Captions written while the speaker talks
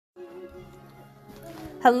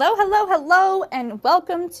Hello, hello, hello, and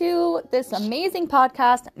welcome to this amazing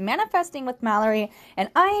podcast, Manifesting with Mallory,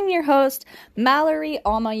 and I am your host, Mallory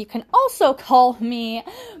Alma. You can also call me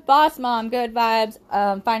Boss Mom Good Vibes,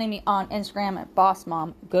 finding me on Instagram at Boss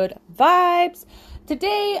Mom Good Vibes.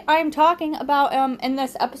 Today, I'm talking about, in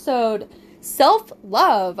this episode,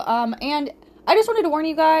 self-love, and I just wanted to warn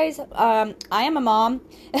you guys, I am a mom.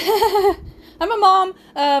 I'm a mom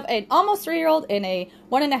of an almost 3-year-old and a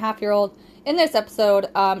 1.5-year-old. In this episode,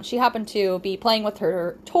 she happened to be playing with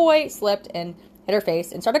her toy, slipped, and hit her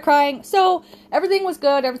face and started crying. So everything was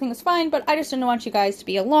good, everything was fine, but I just didn't want you guys to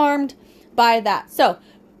be alarmed by that. So,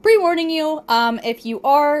 pre-warning you, if you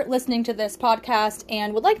are listening to this podcast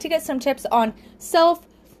and would like to get some tips on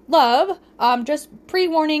self-love, just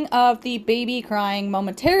pre-warning of the baby crying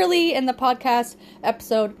momentarily in the podcast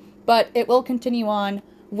episode, but it will continue on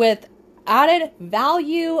with added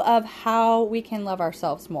value of how we can love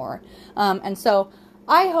ourselves more. And so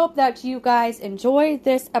I hope that you guys enjoy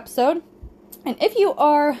this episode. And if you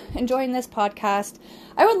are enjoying this podcast,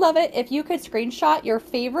 I would love it if you could screenshot your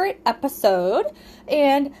favorite episode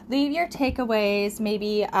and leave your takeaways,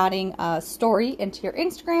 maybe adding a story into your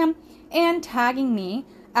Instagram and tagging me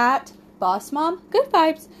at Boss Mom Good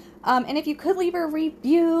Vibes. And if you could leave a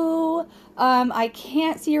review, I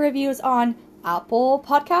can't see your reviews on Apple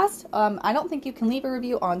Podcast. I don't think you can leave a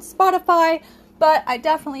review on Spotify, but I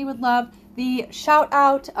definitely would love the shout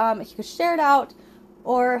out. If you could share it out,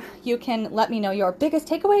 or you can let me know your biggest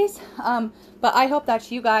takeaways. But I hope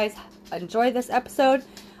that you guys enjoy this episode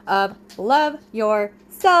of Love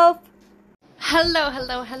Yourself.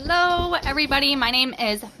 Hello, everybody. My name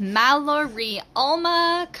is Mallory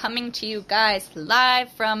Alma, coming to you guys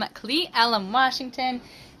live from Cle Elum, Washington.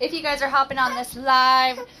 If you guys are hopping on this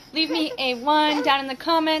live, leave me a 1 down in the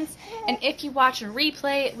comments. And if you watch a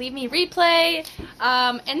replay, leave me replay.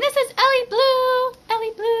 And this is Ellie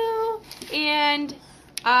Blue. And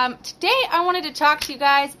today I wanted to talk to you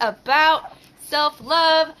guys about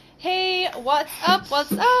self-love. Hey, what's up?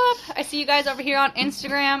 I see you guys over here on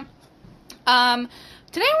Instagram. Today I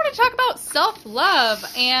want to talk about self-love.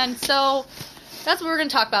 And so that's what we're going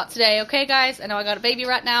to talk about today, okay, guys? I know I got a baby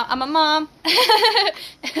right now. I'm a mom.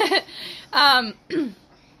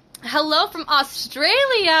 Hello from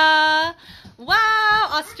Australia. Wow,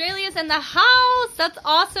 Australia's in the house. That's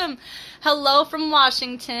awesome. Hello from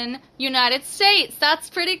Washington, United States. That's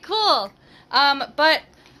pretty cool. But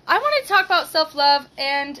I want to talk about self-love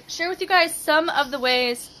and share with you guys some of the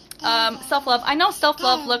ways self-love. I know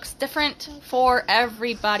self-love looks different for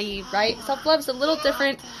everybody, right? Self-love is a little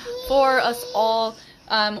different for us all.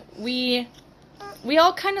 We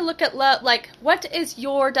all kind of look at love, like, what is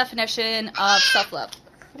your definition of self-love?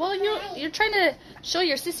 Well, you're trying to show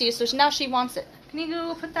your sissy, so now she wants it. Can you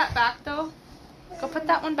go put that back, though? Go put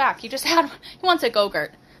that one back. You just had one. He wants a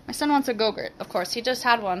Go-Gurt. My son wants a Go-Gurt, of course. He just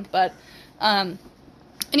had one, but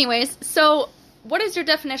anyways, so what is your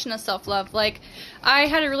definition of self-love? Like, I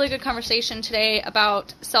had a really good conversation today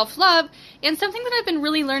about self-love, and something that I've been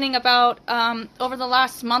really learning about over the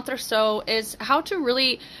last month or so is how to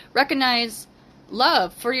really recognize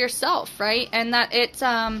love for yourself, right? And that it's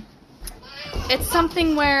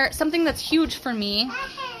something that's huge for me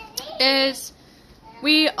is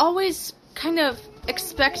we always kind of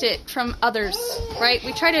expect it from others, right?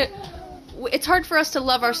 It's hard for us to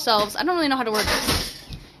love ourselves. I don't really know how to word this.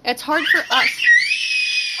 It's hard for us.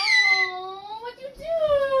 Oh, what'd you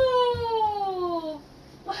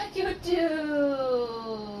do?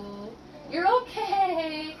 You're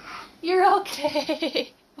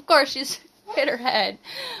okay. Of course, she's hit her head.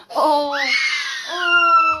 Oh,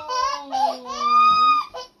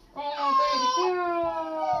 baby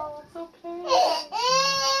girl. It's okay.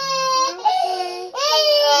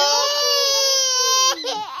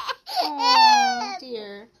 Oh,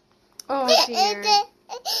 dear. Oh,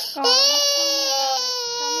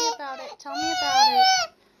 tell me about it.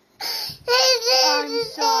 I'm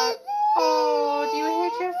sorry. Oh, do you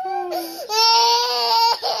hate your face?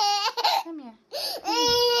 Come here.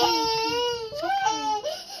 It's okay.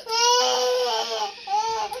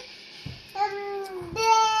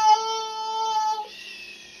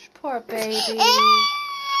 Poor baby.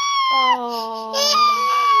 Oh,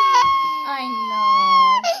 I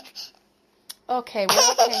know. Okay,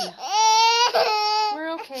 we're okay now.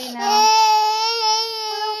 We're okay now.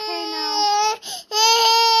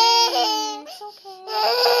 Hey, it's okay.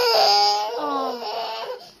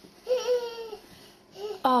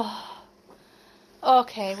 Oh.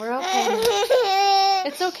 Okay, we're okay now.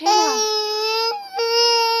 It's okay now.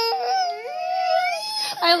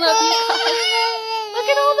 I love you guys. Look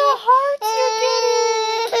at all the hearts you're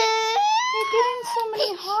getting. You're getting so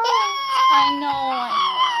many hearts. I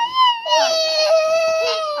know.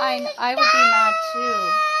 I would be mad too.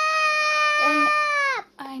 And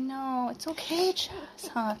I know. It's okay, Chaz,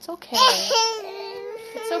 huh? It's okay.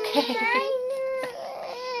 It's okay.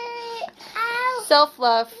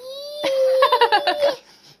 Self-love.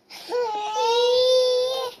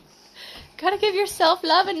 Gotta give yourself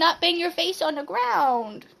love and not bang your face on the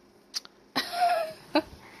ground.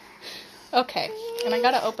 Okay, and I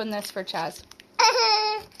gotta open this for Chaz.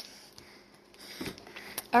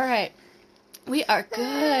 Alright. We are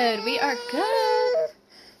good. We are good.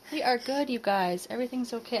 We are good, you guys.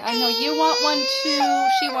 Everything's okay. I know you want one too.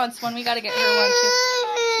 She wants one. We gotta get her one too.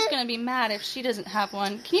 She's gonna be mad if she doesn't have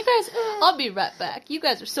one. Can you guys... I'll be right back. You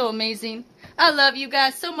guys are so amazing. I love you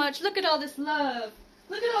guys so much. Look at all this love.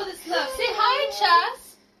 Look at all this love. Say hi,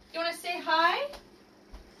 Chaz. You wanna say hi?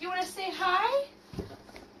 You wanna say hi?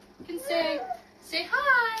 You can say hi. Say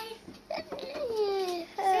hi.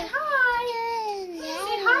 Say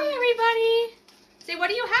hi, everybody. Say, what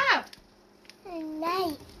do you have?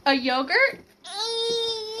 A yogurt?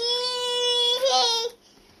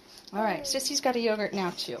 All right, Sissy's got a yogurt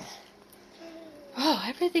now, too. Oh,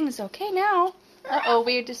 everything's okay now. Uh-oh,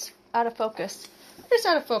 we're just out of focus. We're just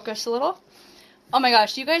out of focus a little. Oh, my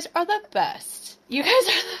gosh, you guys are the best. You guys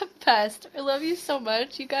are the best. I love you so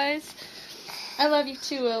much, you guys. I love you,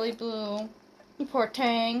 too, Lily Blue. You poor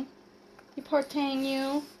Tang. You poor Tang,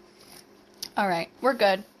 you. All right, we're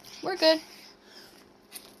good. We're good.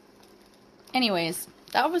 Anyways,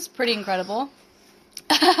 that was pretty incredible.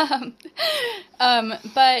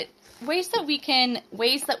 But ways that we can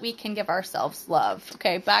give ourselves love.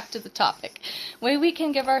 Okay, back to the topic. Way we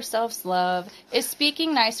can give ourselves love is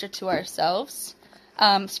speaking nicer to ourselves,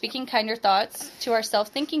 speaking kinder thoughts to ourselves,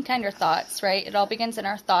 thinking kinder thoughts, right? It all begins in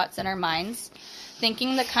our thoughts and our minds.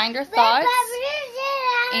 Thinking the kinder thoughts.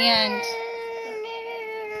 And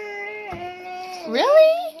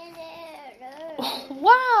really?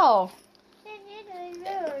 Wow.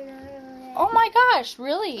 Oh my gosh,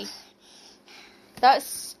 really?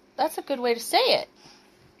 That's a good way to say it.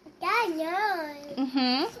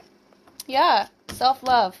 Mm-hmm. Yeah,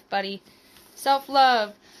 self-love, buddy.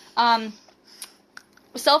 Self-love.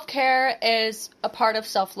 Self-care is a part of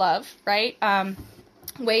self-love, right?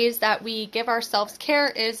 Ways that we give ourselves care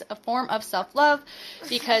is a form of self-love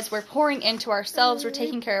because we're pouring into ourselves, we're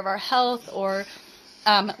taking care of our health or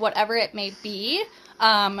whatever it may be.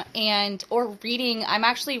 Or reading, I'm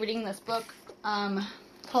actually reading this book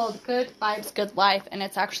called Good Vibes, Good Life, and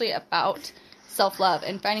it's actually about self-love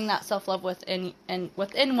and finding that self-love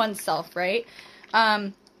within oneself, right?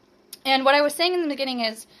 And what I was saying in the beginning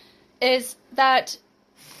is that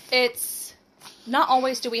it's not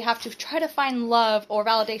always do we have to try to find love or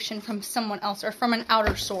validation from someone else or from an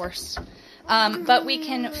outer source, but we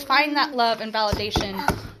can find that love and validation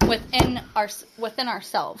within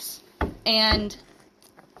ourselves. And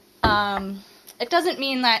it doesn't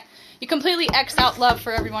mean that you completely X out love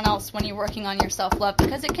for everyone else when you're working on your self-love,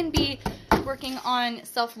 because it can be working on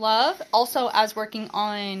self-love also as working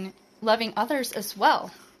on loving others as well.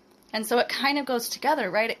 And so it kind of goes together,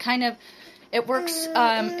 right? It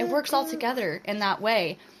works all together in that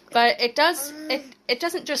way. But it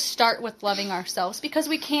doesn't just start with loving ourselves, because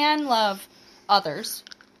we can love others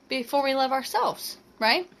before we love ourselves,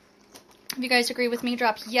 right? If you guys agree with me,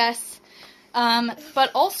 drop yes.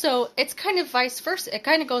 But also, it's kind of vice versa. It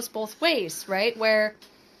kind of goes both ways, right? Where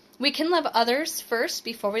we can love others first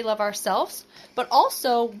before we love ourselves. But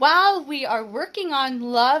also, while we are working on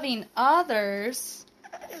loving others,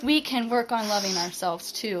 we can work on loving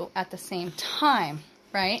ourselves too at the same time,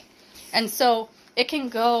 right? And so it can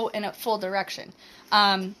go in a full direction.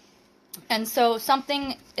 And so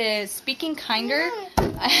something is speaking kinder.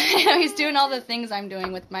 I know he's doing all the things I'm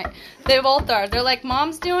doing with they both are. They're like,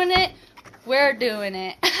 Mom's doing it. We're doing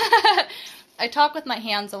it. I talk with my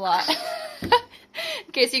hands a lot.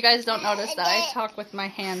 In case you guys don't notice that, I talk with my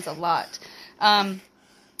hands a lot.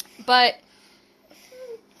 But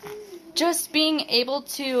just being able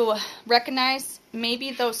to recognize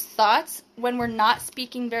maybe those thoughts when we're not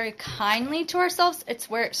speaking very kindly to ourselves, it's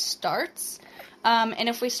where it starts. And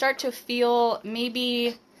if we start to feel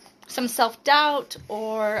maybe some self-doubt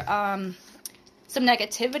or some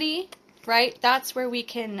negativity, right, that's where we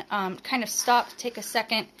can kind of stop, take a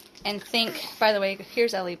second, and think. By the way,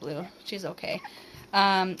 here's Ellie Blue. She's okay.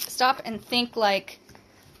 Stop and think like,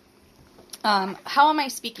 how am I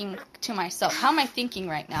speaking to myself? How am I thinking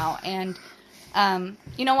right now? And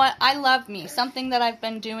you know what? I love me. Something that I've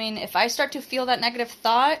been doing, if I start to feel that negative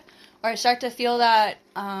thought, or I start to feel that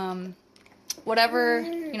whatever,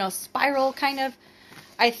 spiral kind of,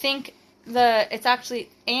 I think it's actually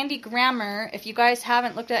Andy Grammer. If you guys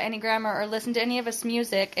haven't looked at Andy Grammer or listened to any of his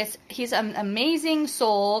music, he's an amazing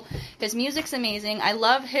soul. His music's amazing. I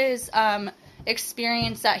love his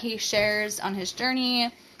experience that he shares on his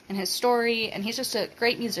journey and his story, and he's just a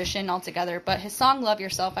great musician altogether. But his song Love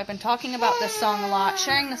Yourself, I've been talking about this song a lot,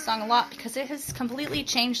 sharing this song a lot, because it has completely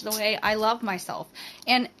changed the way I love myself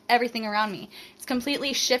and everything around me. It's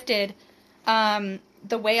completely shifted the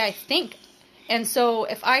way I think. And so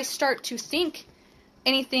if I start to think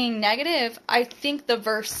anything negative, I think the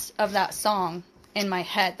verse of that song in my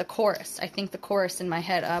head, the chorus. I think the chorus in my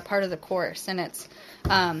head, part of the chorus, and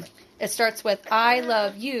it starts with, I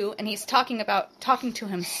love you, and he's talking to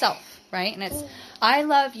himself, right? And it's, I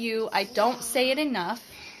love you, I don't say it enough,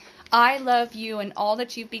 I love you and all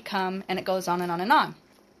that you've become, and it goes on and on and on.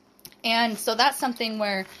 And so that's something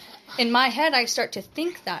where, in my head, I start to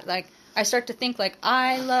think that,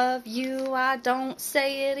 I love you, I don't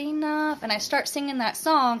say it enough, and I start singing that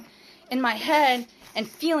song in my head and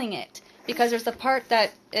feeling it, because there's the part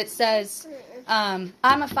that it says,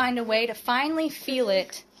 I'ma find a way to finally feel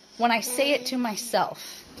it when I say it to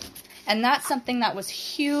myself. And that's something that was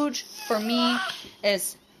huge for me,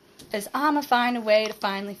 is I'ma find a way to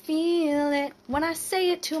finally feel it when I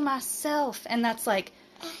say it to myself. And that's like,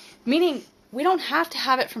 meaning we don't have to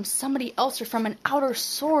have it from somebody else or from an outer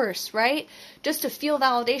source, right? Just to feel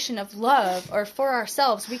validation of love or for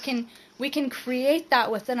ourselves. We can create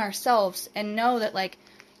that within ourselves and know that, like,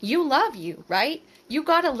 you love you, right? You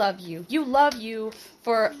gotta love you. You love you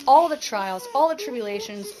for all the trials, all the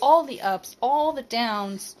tribulations, all the ups, all the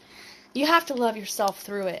downs. You have to love yourself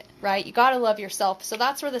through it, right? You gotta love yourself. So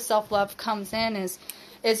that's where the self-love comes in, is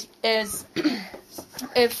if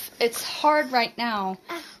it's hard right now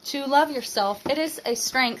to love yourself, it is a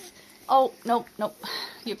strength. Oh, no,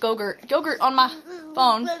 you Go-Gurt on my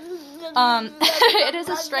phone. It is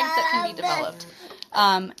a strength that can be developed.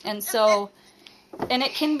 And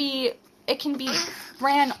it can be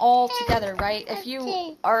ran all together, right? If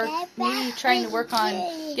you are maybe trying to work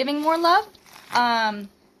on giving more love,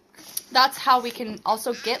 that's how we can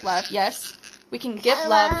also get love. Yes, we can give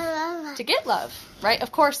love to get love, right?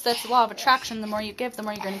 Of course, that's the law of attraction. The more you give, the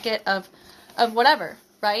more you're going to get of whatever,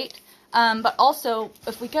 right? But also,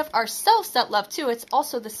 if we give ourselves that love too, it's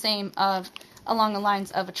also the same along the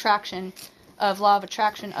lines of attraction, of law of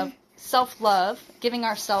attraction, of self-love, giving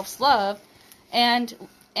ourselves love, and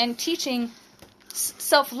teaching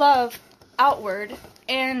self-love outward.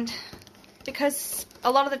 And because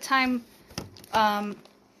a lot of the time,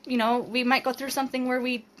 we might go through something where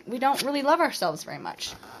we don't really love ourselves very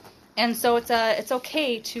much, and so it's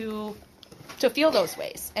okay to feel those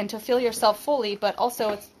ways and to feel yourself fully, but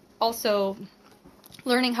it's also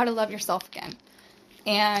learning how to love yourself again.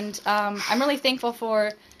 And I'm really thankful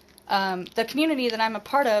for the community that I'm a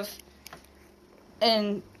part of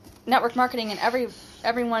in network marketing, and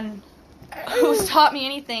everyone who's taught me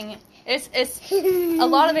anything. It's a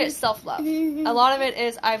lot of it is self-love. A lot of it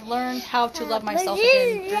is I've learned how to love myself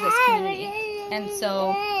again through this community. And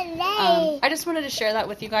so I just wanted to share that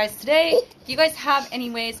with you guys today. If you guys have any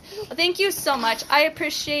ways, thank you so much. I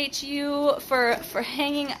appreciate you for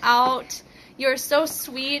hanging out. You're so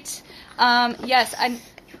sweet. Yes,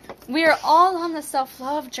 we are all on the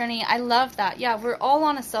self-love journey. I love that. Yeah, we're all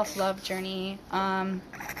on a self-love journey.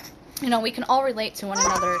 We can all relate to one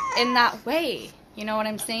another in that way. You know what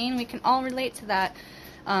I'm saying? We can all relate to that,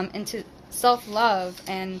 into self-love.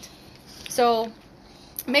 And so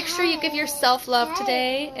make sure you give yourself love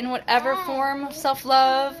today in whatever form of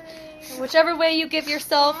self-love, whichever way you give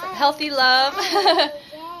yourself healthy love.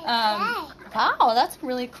 Wow, that's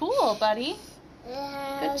really cool, buddy.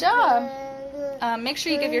 Good job. Make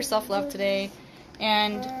sure you give yourself love today,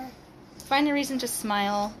 and find a reason to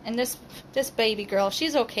smile. And this baby girl,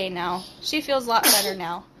 she's okay now. She feels a lot better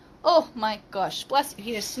now. Oh my gosh, bless you,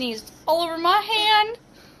 he just sneezed all over my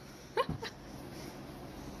hand.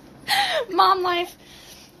 Mom life.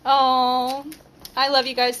 Oh, I love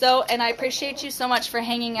you guys though, and I appreciate you so much for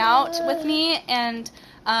hanging out with me, and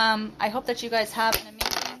I hope that you guys have an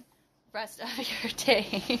amazing rest of your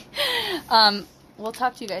day. We'll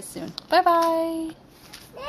talk to you guys soon. Bye bye.